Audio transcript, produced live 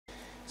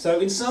So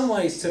in some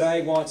ways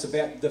today, while it's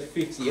about the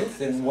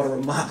 50th, and what a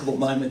remarkable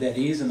moment that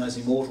is, and those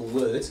immortal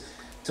words,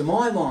 to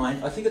my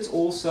mind, I think it's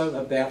also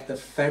about the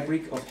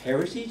fabric of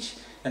heritage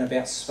and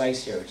about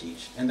space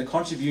heritage and the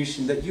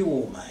contribution that you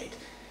all made.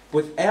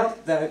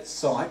 Without that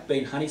site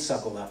being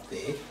honeysuckled up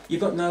there,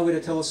 you've got nowhere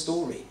to tell a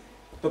story.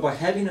 But by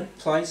having a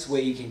place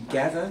where you can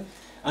gather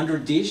under a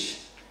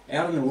dish,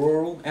 out in the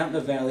rural, out in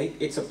the valley,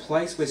 it's a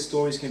place where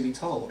stories can be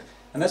told.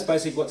 And that's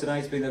basically what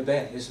today's been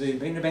about. It's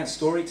been about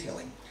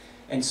storytelling.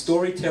 And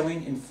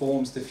storytelling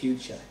informs the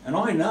future. And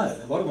I know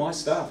a lot of my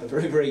staff are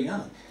very, very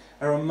young,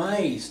 are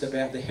amazed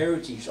about the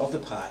heritage of the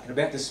park and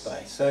about the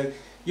space. So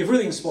you've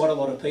really inspired a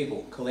lot of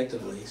people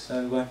collectively.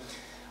 So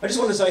I just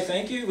want to say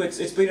thank you.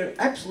 It's been an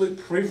absolute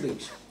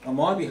privilege on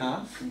my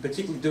behalf,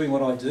 particularly doing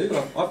what I do.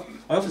 I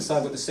often say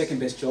I've got the second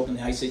best job in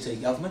the ACT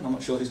government. I'm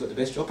not sure who's got the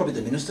best job, probably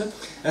the minister.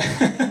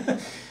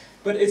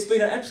 But it's been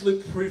an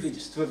absolute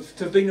privilege to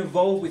have been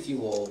involved with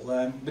you all,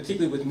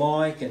 particularly with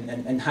Mike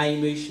and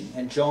Hamish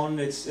and John.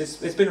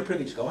 It's been a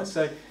privilege, guys.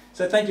 So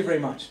thank you very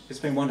much.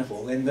 It's been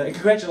wonderful. And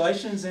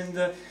congratulations,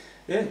 and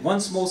yeah, one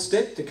small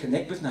step to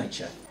connect with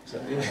nature.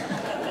 So,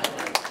 yeah.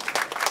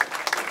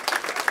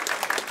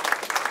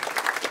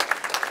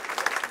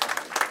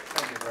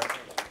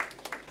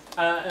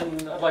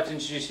 And I'd like to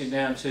introduce you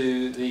now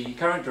to the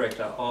current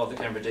director of the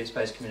Canberra Deep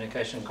Space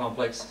Communication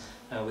Complex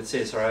with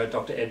CSIRO,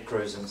 Dr. Ed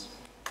Cruisens.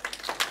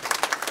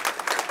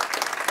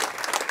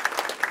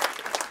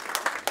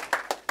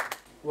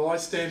 Well, I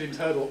stand in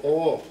total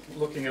awe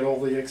looking at all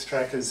the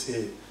ex-trackers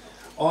here.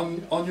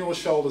 On your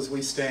shoulders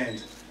we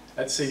stand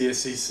at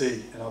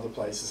CDSCC and other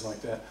places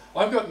like that.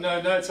 I've got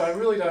no notes. I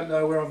really don't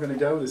know where I'm going to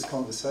go with this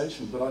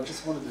conversation, but I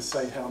just wanted to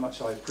say how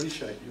much I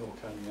appreciate you all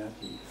coming out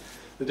here.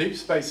 The Deep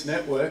Space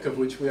Network, of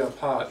which we are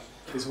part,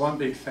 is one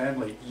big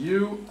family.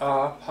 You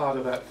are part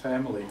of that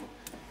family,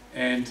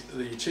 and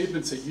the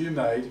achievements that you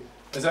made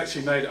has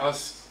actually made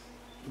us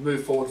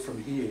move forward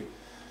from here.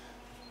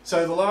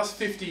 So the last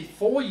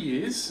 54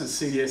 years at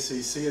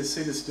CDSCC has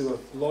seen us do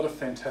a lot of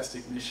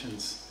fantastic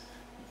missions,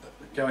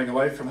 going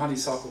away from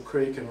Honeysuckle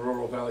Creek and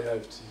Rural Valley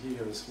over to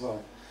here as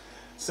well.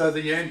 So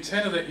the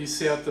antenna that you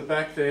see out the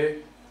back there,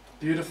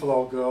 beautiful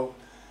old girl,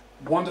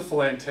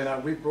 wonderful antenna.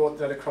 We brought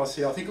that across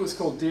here. I think it was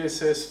called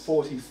DSS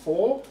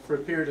 44 for a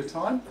period of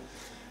time,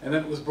 and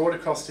then it was brought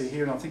across to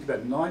here in I think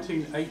about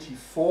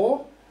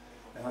 1984,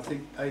 and I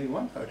think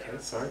 81. Okay,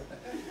 sorry.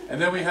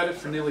 And then we had it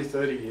for nearly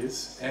 30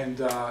 years, and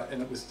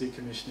it was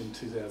decommissioned in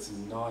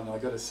 2009. I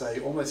got to say,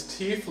 almost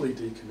tearfully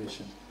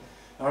decommissioned.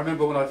 I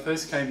remember when I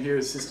first came here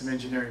as System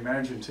Engineering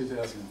Manager in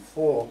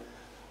 2004.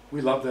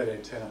 We loved that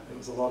antenna. It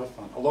was a lot of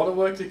fun. A lot of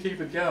work to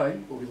keep it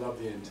going, but we loved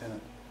the antenna.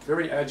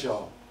 Very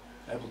agile,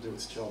 able to do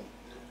its job.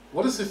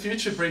 What does the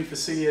future bring for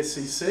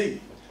CDSCC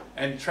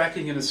and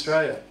tracking in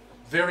Australia?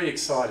 Very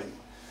exciting.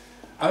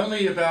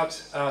 Only about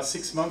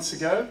 6 months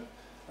ago,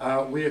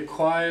 we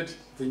acquired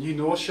the new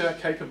Norcia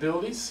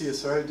capabilities,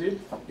 CSIRO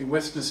did, in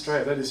Western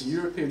Australia. That is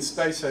European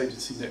Space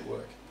Agency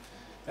network.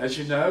 As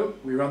you know,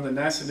 we run the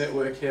NASA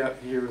network out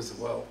here as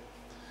well.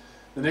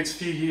 The next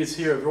few years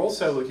here are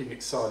also looking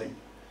exciting,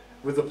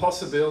 with the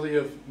possibility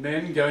of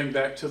men going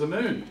back to the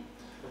moon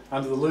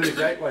under the Lunar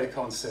Gateway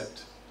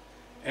concept.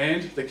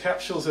 And the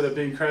capsules that are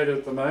being created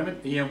at the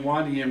moment,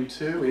 EM1,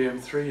 EM2,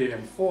 EM3,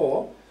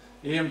 EM4,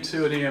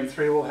 EM2 and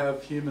EM3 will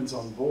have humans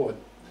on board.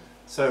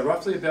 So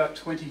roughly about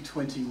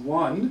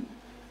 2021,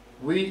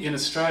 we in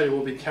Australia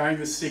will be carrying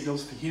the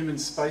signals for human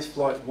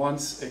spaceflight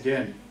once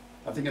again.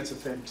 I think that's a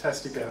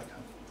fantastic outcome.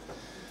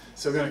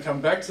 So we're going to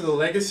come back to the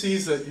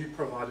legacies that you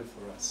provided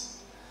for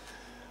us.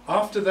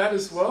 After that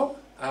as well,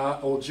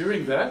 or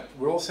during that,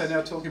 we're also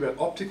now talking about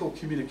optical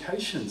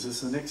communications as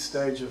the next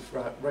stage of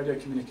radio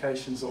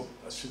communications, or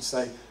I should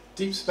say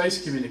deep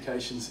space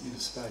communications into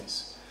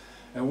space.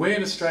 And we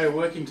in Australia,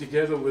 working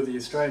together with the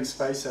Australian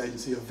Space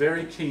Agency, are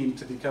very keen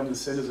to become the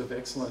centres of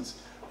excellence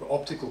for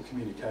optical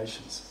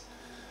communications.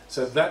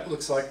 So that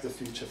looks like the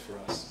future for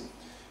us.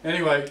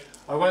 Anyway,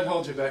 I won't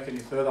hold you back any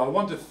further. I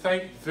want to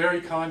thank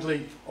very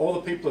kindly all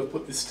the people who have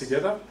put this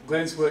together.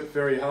 Glenn's worked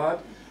very hard,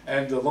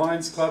 and the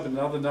Lions Club and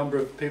another number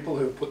of people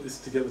who have put this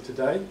together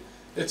today.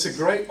 It's a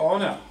great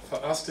honour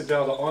for us to be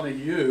able to honour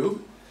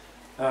you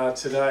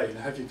today and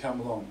have you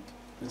come along.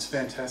 It's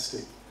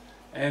fantastic.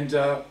 And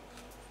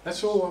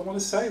that's all I want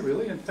to say,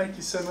 really, and thank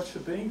you so much for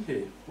being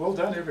here. Well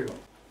done, everyone.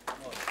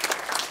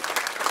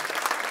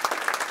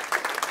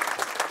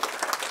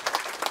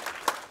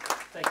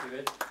 Thank you,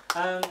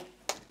 Ed.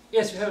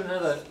 Yes, we have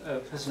another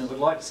person who would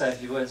like to say a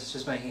few words. It's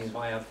just making his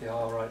way up the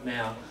aisle right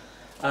now.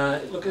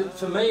 Look,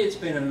 for me, it's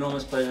been an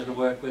enormous pleasure to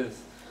work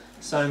with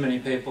so many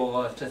people.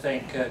 I have to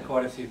thank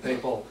quite a few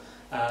people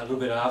a little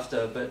bit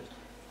after, but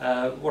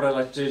what I'd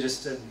like to do,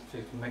 just if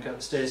you can make up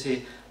the stairs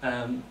here,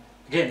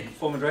 again,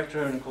 former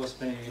director, and of course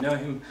many of you know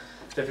him,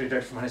 Deputy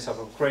Director from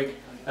Honeysuckle Creek,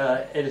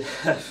 Ed,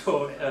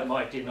 for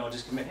Mike did, and I'll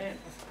just give him a hand.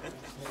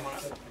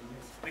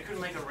 We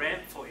couldn't make a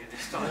ramp for you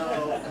this time.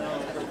 No.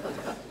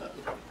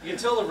 You can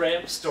tell the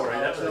ramp story.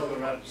 That was the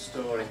ramp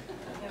story.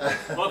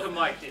 Welcome,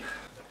 Mike.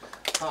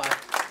 Hi.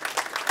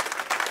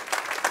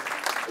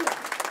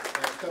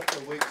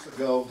 couple of weeks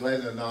ago, Glenn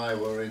and I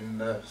were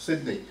in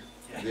Sydney,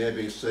 the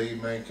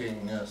ABC,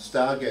 making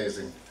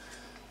stargazing,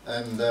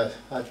 and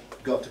I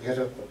got to get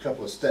up a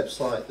couple of steps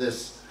like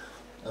this,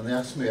 and they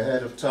asked me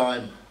ahead of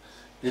time,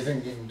 "Do you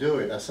think you can do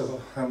it?" I said,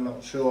 "Well, I'm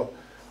not sure."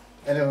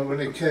 Anyway, when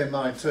it came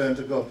my turn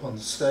to go up on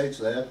the stage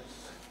there,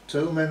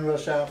 two men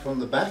rushed out from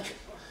the back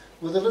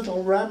with a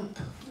little ramp.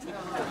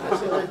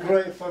 So they had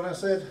great fun. I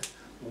said,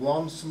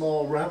 "One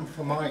small ramp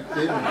for Mike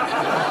Dillon."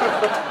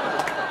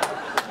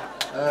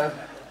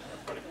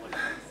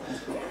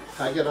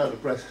 I get out of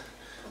breath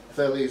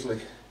fairly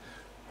easily.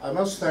 I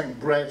must thank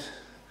Brett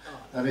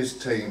and his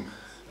team.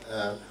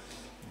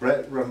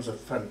 Brett runs a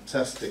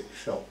fantastic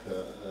shop.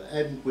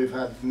 Ed, we've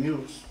had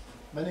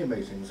many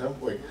meetings,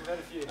 haven't we? We've had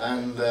a few.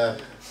 And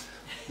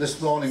this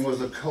morning was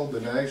the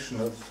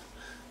culmination of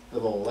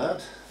all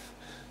that.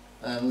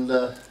 And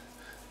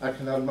I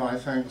can add my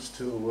thanks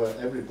to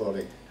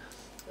everybody.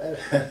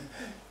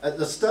 At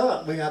the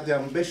start, we had the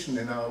ambition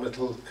in our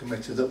little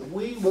committee that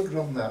we would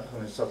run that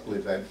honeysuckle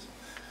event.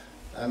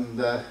 And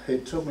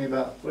it took me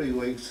about 3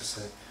 weeks to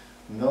say,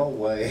 no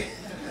way.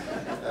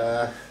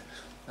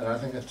 And I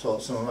think I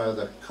taught some of my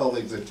other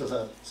colleagues into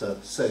that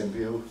same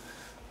view,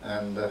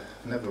 and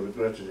never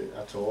regretted it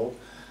at all.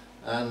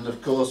 And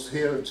of course,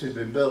 here at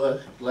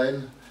Tidbinbilla,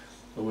 Glenn,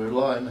 we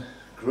rely on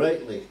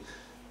greatly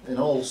in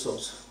all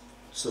sorts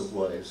of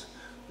ways.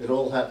 It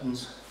all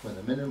happens with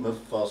a minimum of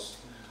fuss,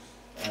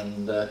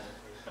 and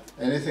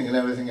anything and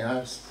everything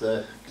else,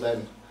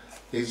 Glenn,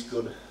 he's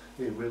good.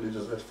 He really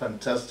does a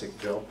fantastic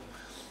job.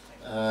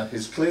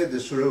 He's cleared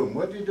this room.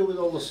 What do you do with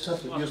all the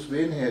stuff that used to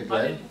be in here,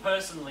 Glenn? I didn't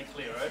personally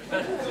clear it,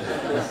 but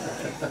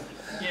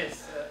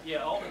yes,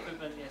 yeah, old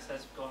equipment, yes,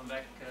 has gone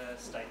back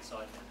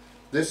stateside now.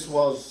 This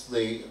was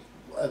the,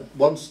 at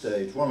one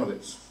stage, one of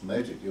its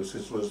major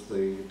uses was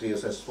the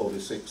DSS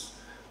 46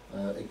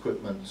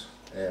 equipment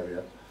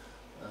area,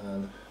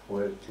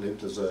 where it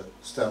lived as a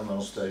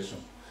standalone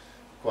station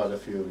quite a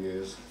few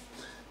years.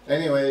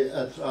 Anyway,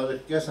 I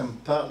guess I'm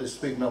partly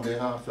speaking on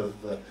behalf of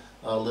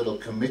our little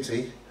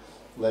committee,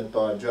 led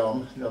by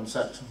John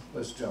Saxon.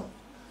 Where's John?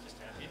 Just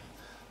out here.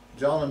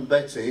 John and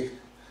Betty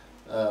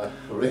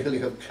really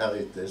have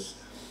carried this,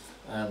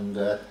 and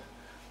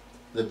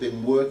they've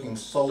been working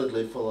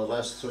solidly for the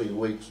last 3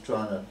 weeks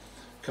trying to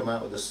come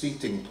out with a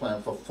seating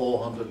plan for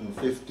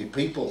 450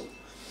 people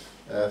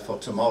for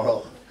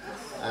tomorrow.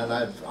 And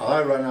I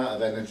ran out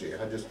of energy.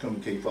 I just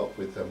couldn't keep up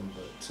with them.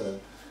 But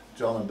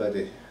John and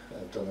Betty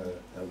have done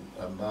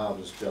a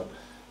marvellous job,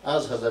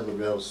 as has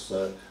everybody else.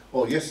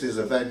 Yesterday's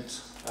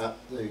event at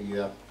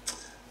the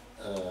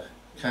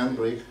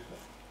Canberra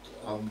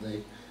on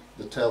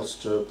the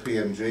Telstra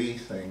PMG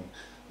thing,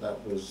 that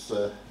was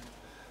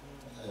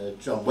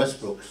John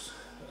Westbrook's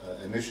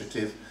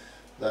initiative.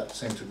 That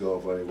seemed to go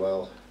very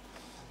well.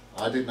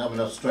 I didn't have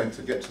enough strength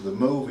to get to the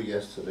movie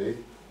yesterday,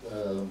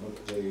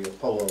 the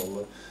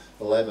Apollo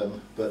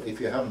 11, but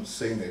if you haven't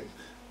seen it,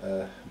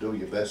 do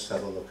your best to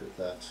have a look at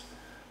that.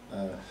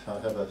 I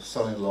have a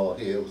son-in-law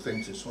here who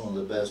thinks it's one of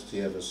the best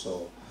he ever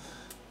saw.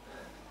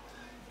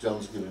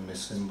 John's giving me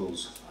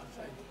symbols.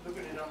 Look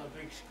at it on the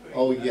big screen.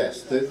 Oh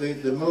yes,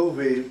 the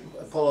movie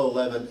Apollo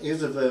 11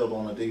 is available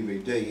on a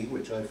DVD,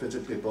 which I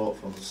physically bought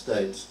from the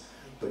States,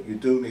 but you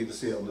do need to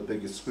see it on the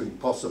biggest screen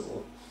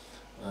possible.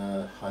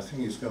 I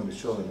think it's going to be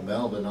shown in the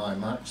Melbourne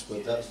IMAX,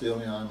 but that's the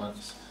only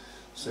IMAX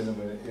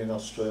cinema in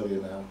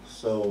Australia now.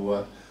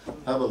 So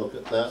have a look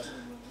at that.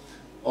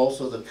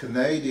 Also, the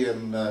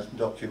Canadian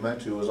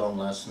documentary was on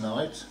last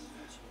night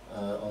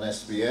on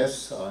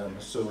SBS. I'm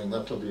assuming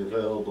that'll be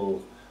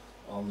available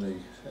on the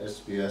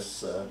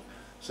SBS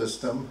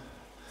system.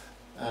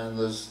 And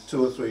there's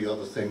 2 or 3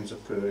 other things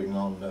appearing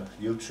on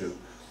YouTube.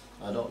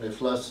 I don't know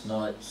if last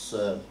night's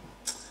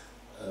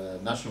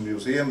National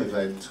Museum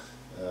event,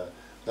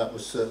 that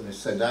was certainly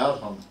sent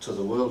out to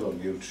the world on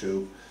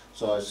YouTube,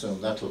 so I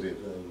assume that'll be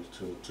available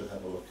to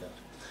have a look at.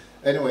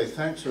 Anyway,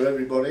 thanks for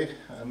everybody,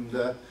 and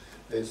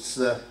it's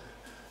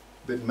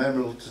been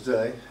memorable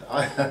today.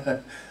 I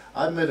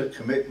made a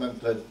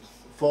commitment that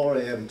 4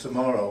 AM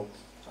tomorrow,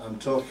 I'm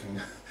talking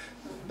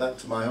back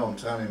to my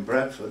hometown in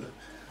Bradford,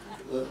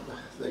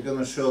 they're going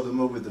to show the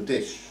movie The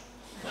Dish.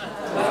 I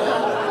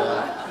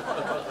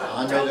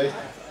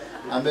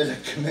made a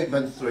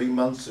commitment 3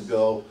 months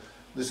ago.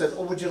 They said,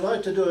 "Oh, would you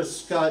like to do a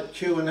Skype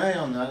Q&A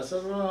on that?" I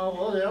said, "Oh,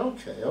 well, yeah,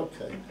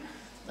 okay.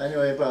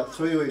 Anyway, about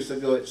 3 weeks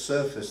ago it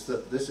surfaced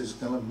that this is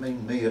going to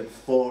mean me at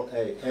 4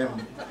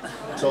 AM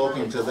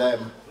talking to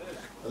them,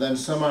 and then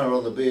somehow or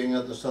other being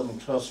at the Southern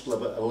Trust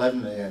Club at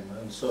 11 AM,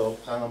 and so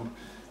how I'm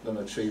going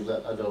to achieve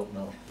that, I don't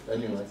know.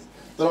 Anyway,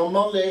 but on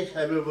Monday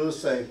everyone will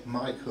say,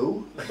 "Mike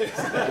who?"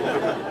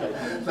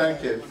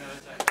 Thank you.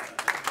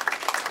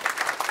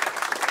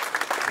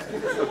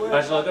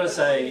 Actually, I've got to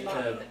say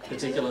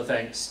particular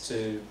thanks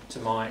to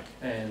Mike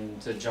and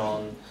to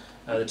John.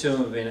 The two of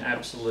them have been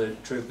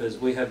absolute troopers.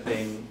 We have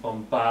been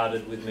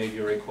bombarded with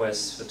media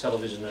requests for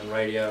television and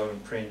radio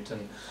and print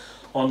and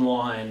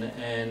online,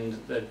 and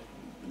they've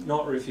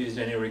not refused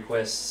any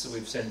requests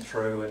we've sent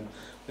through. And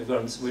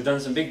we've done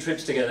some big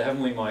trips together,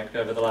 haven't we, Mike,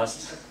 over the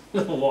last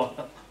little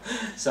while?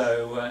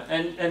 So,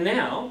 and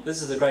now,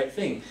 this is the great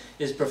thing,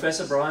 is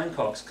Professor Brian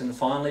Cox can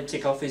finally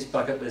tick off his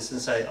bucket list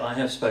and say, I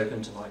have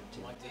spoken to Mike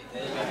Dean.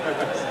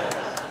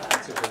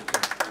 That's a good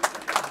thing.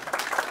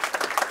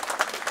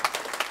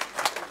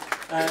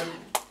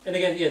 And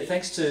again, yeah,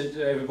 thanks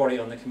to everybody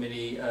on the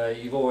committee.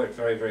 You've all worked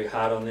very, very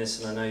hard on this,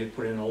 and I know you've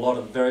put in a lot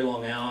of very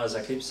long hours.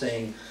 I keep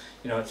seeing,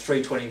 you know, at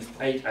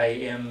 3:28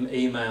 a.m.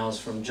 emails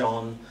from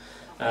John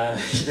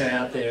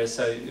out there.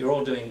 So you're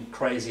all doing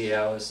crazy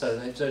hours, so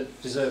they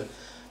deserve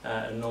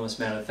an enormous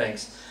amount of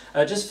thanks.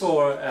 Just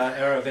for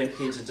our event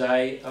here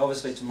today,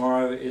 obviously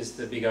tomorrow is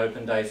the big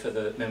open day for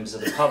the members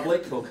of the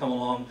public who'll come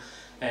along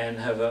and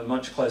have a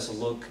much closer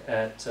look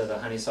at the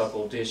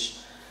honeysuckle dish.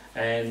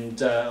 And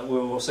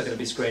we're also going to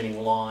be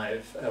screening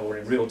live, or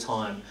in real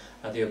time,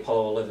 the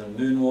Apollo 11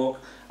 moonwalk.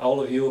 All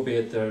of you will be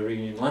at the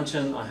reunion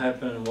luncheon, I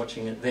hope, and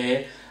watching it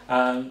there.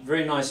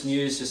 Very nice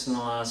news just in the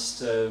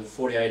last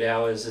 48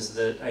 hours is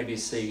that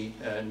ABC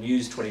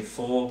News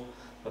 24,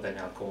 what they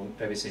now call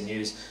ABC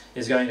News,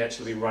 is going to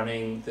actually be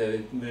running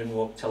the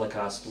moonwalk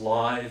telecast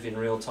live in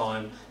real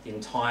time, the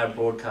entire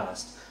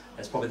broadcast.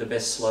 It's probably the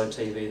best slow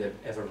TV they've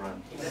ever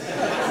run.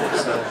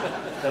 So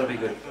that'll be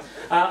good.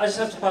 I just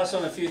have to pass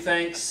on a few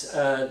thanks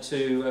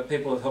to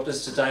people who've helped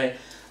us today.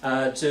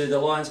 To the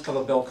Lions Club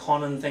of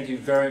Belconnen, thank you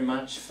very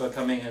much for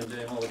coming and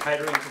doing all the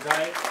catering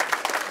today.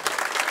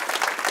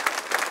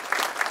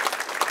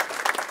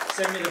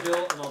 Send me the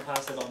bill and I'll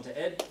pass it on to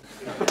Ed.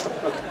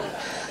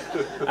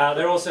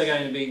 They're also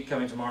going to be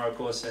coming tomorrow, of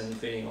course, and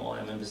feeding all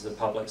our members of the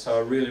public. So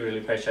I really, really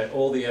appreciate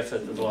all the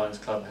effort that the Lions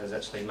Club has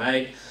actually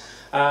made.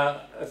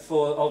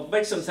 I'll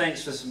make some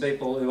thanks for some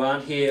people who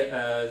aren't here.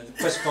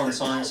 The QuestCon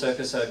Science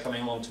Circus are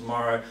coming along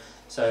tomorrow,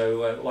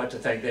 so I'd like to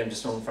thank them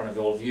just in front of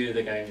all of you.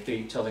 They're going to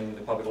be telling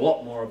the public a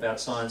lot more about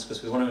science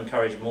because we want to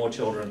encourage more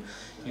children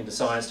into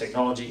science,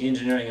 technology,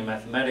 engineering and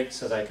mathematics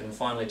so they can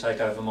finally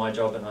take over my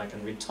job and I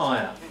can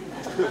retire.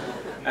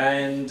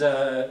 And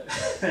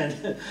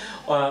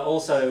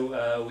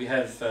also we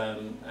have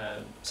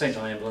St.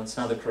 John Ambulance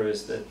and other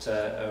crews that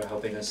are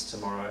helping us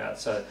tomorrow out.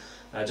 So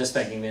just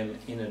thanking them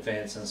in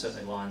advance, and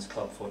certainly Lions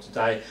Club for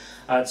today.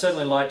 I'd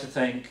certainly like to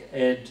thank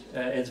Ed.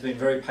 Ed's been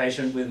very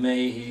patient with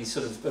me. He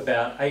sort of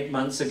about 8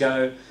 months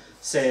ago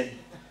said,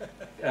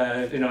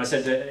 you know, I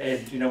said to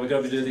Ed, you know, we've got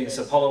to be doing this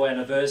Apollo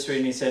anniversary,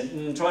 and he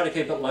said, try to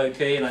keep it low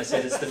key. And I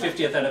said, it's the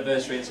 50th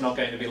anniversary, it's not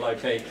going to be low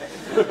key.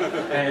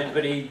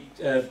 But he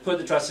put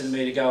the trust in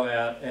me to go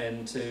out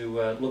and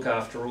to look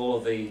after all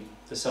of the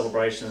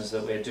celebrations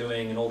that we're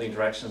doing and all the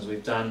interactions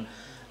we've done.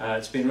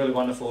 It's been really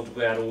wonderful to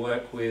be able to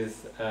work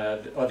with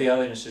the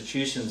other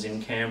institutions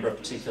in Canberra,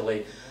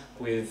 particularly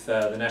with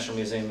the National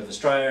Museum of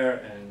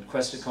Australia and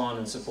Questacon,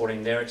 and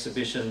supporting their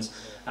exhibitions,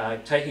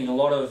 taking a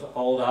lot of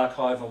old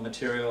archival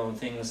material and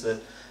things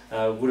that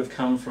would have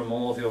come from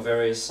all of your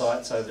various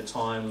sites over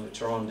time,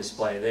 which are on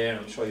display there,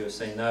 and I'm sure you've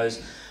seen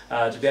those.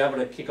 To be able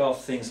to kick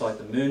off things like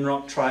the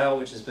Moonrock Trail,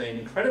 which has been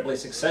incredibly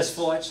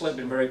successful. Actually, I've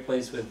been very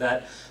pleased with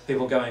that.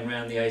 People going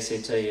around the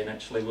ACT and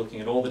actually looking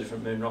at all the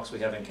different moon rocks we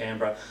have in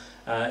Canberra.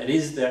 It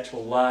is the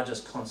actual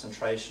largest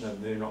concentration of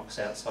moon rocks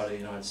outside of the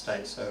United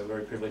States, so we're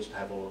very privileged to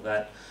have all of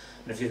that.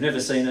 And if you've never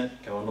seen it,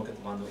 go and look at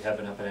the one that we have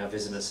up in our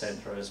visitor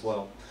centre as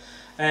well.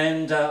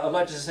 And I'd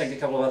like to just thank a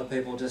couple of other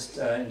people just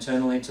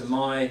internally. To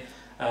my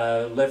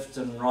left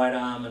and right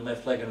arm and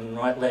left leg and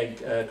right leg,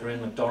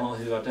 Corinne McDonald,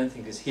 who I don't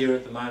think is here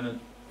at the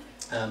moment,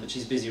 but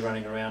she's busy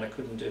running around. I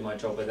couldn't do my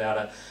job without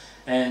her.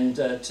 And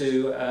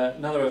to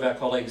another of our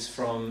colleagues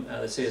from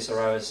the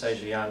CSRO,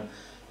 Seju Young.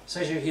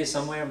 Seju here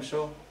somewhere, I'm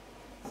sure.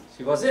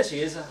 She was, there she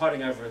is,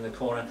 hiding over in the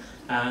corner.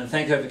 And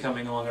thank her for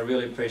coming along. I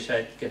really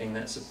appreciate getting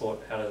that support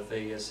out of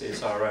the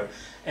CSRO.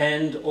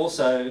 And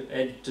also,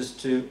 Ed, just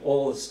to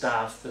all the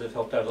staff that have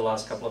helped over the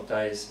last couple of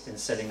days in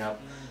setting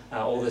up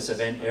all this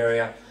event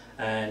area.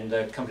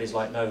 And companies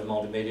like Nova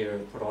Multimedia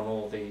have put on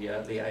all the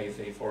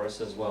AV for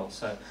us as well.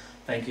 So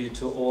thank you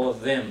to all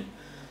of them.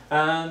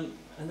 And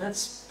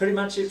that's pretty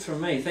much it from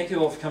me. Thank you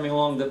all for coming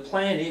along. The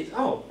plan is,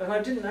 oh, and I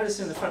didn't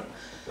notice in the front.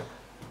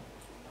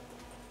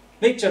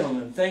 Big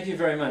gentlemen, thank you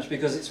very much,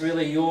 because it's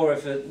really your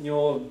effort,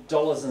 your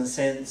dollars and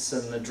cents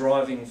and the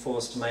driving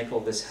force to make all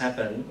this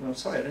happen. I'm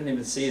sorry, I didn't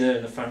even see you there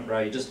in the front row.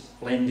 You just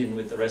blend in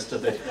with the rest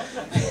of the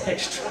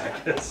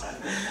extras.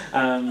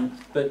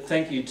 But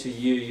thank you to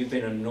you. You've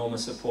been an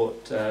enormous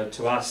support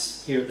to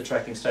us here at the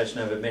tracking station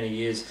over many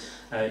years.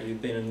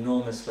 You've been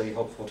enormously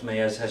helpful to me,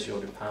 as has your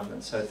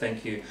department. So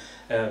thank you.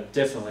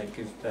 Definitely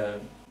give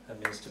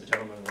Minister the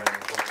gentleman a round of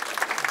applause.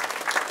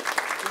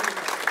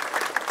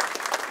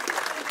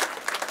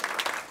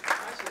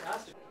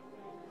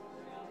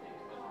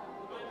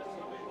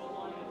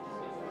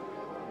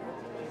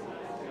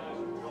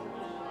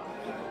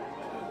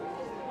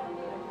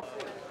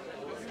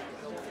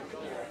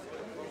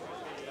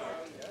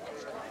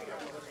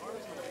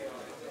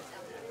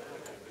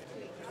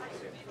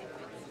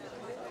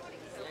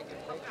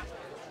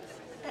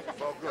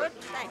 Well, good.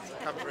 Thanks.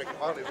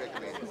 Highly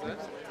recommend, is it?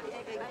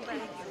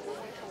 Okay.